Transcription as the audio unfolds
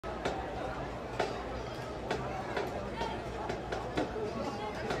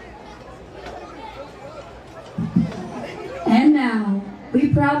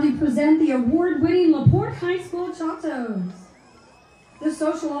We proudly present the award-winning LaPorte High School Chatos. The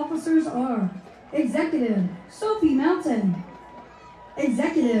social officers are Executive Sophie Melton,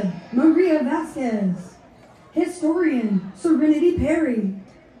 Executive Maria Vasquez, Historian Serenity Perry,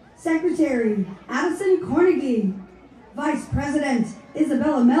 Secretary Addison Carnegie, Vice President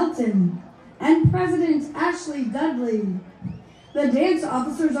Isabella Melton, and President Ashley Dudley. The dance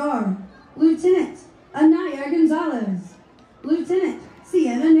officers are Lieutenant Anaya Gonzalez, Lieutenant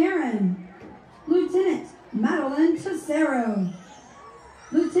Sienna Naran, Lieutenant Madeline Tessero,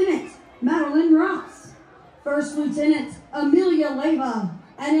 Lieutenant Madeline Ross, First Lieutenant Amelia Leva,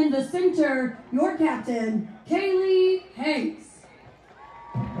 and in the center, your captain, Kaylee Hanks.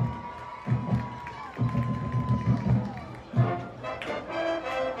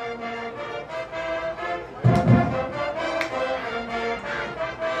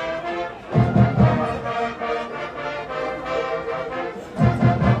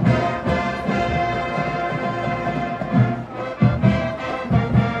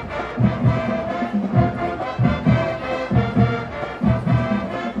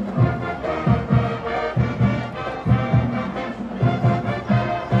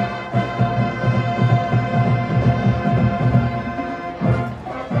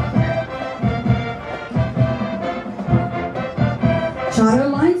 Chato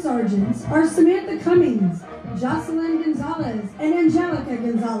line sergeants are Samantha Cummings, Jocelyn Gonzalez, and Angelica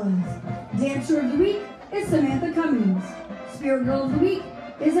Gonzalez. Dancer of the week is Samantha Cummings. Spirit Girl of the week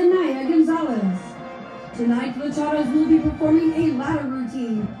is Anaya Gonzalez. Tonight, the Chatos will be performing a ladder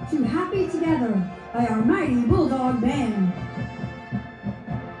routine to Happy Together by our mighty Bulldog Band.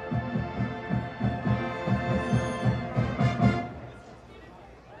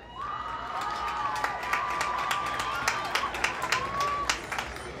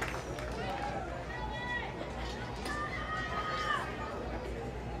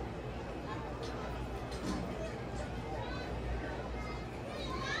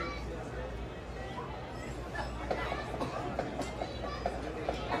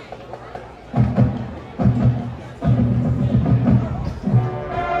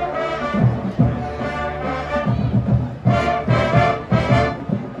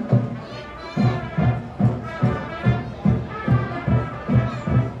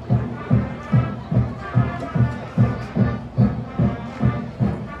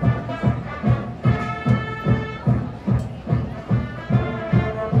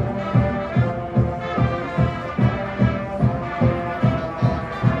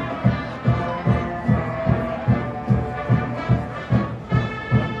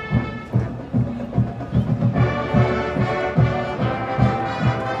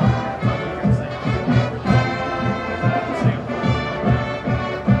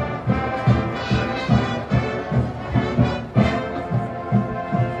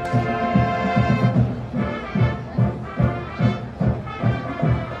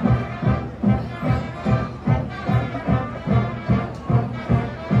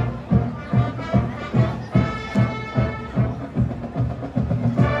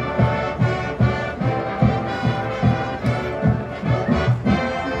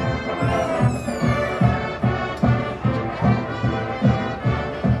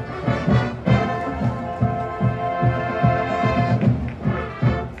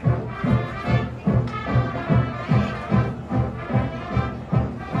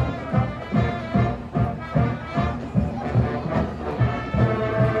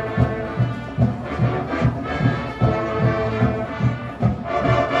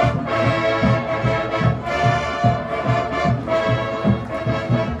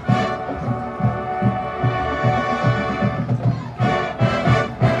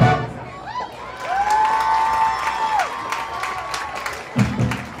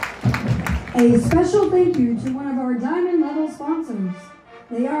 A special thank you to one of our Diamond Level sponsors.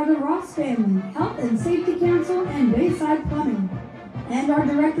 They are the Ross family, Health and Safety Council, and Bayside Plumbing. And our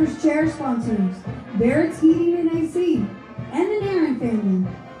Director's Chair sponsors, Barrett's Heating and AC, and the Naran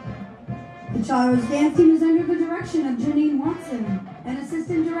family. The Chatos dance team is under the direction of Janine Watson and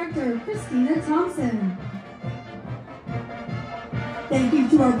Assistant Director Christina Thompson. Thank you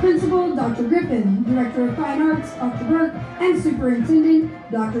to our Principal, Dr. Griffin, Director of Fine Arts, Dr. Burke, and Superintendent,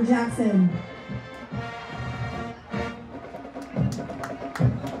 Dr. Jackson.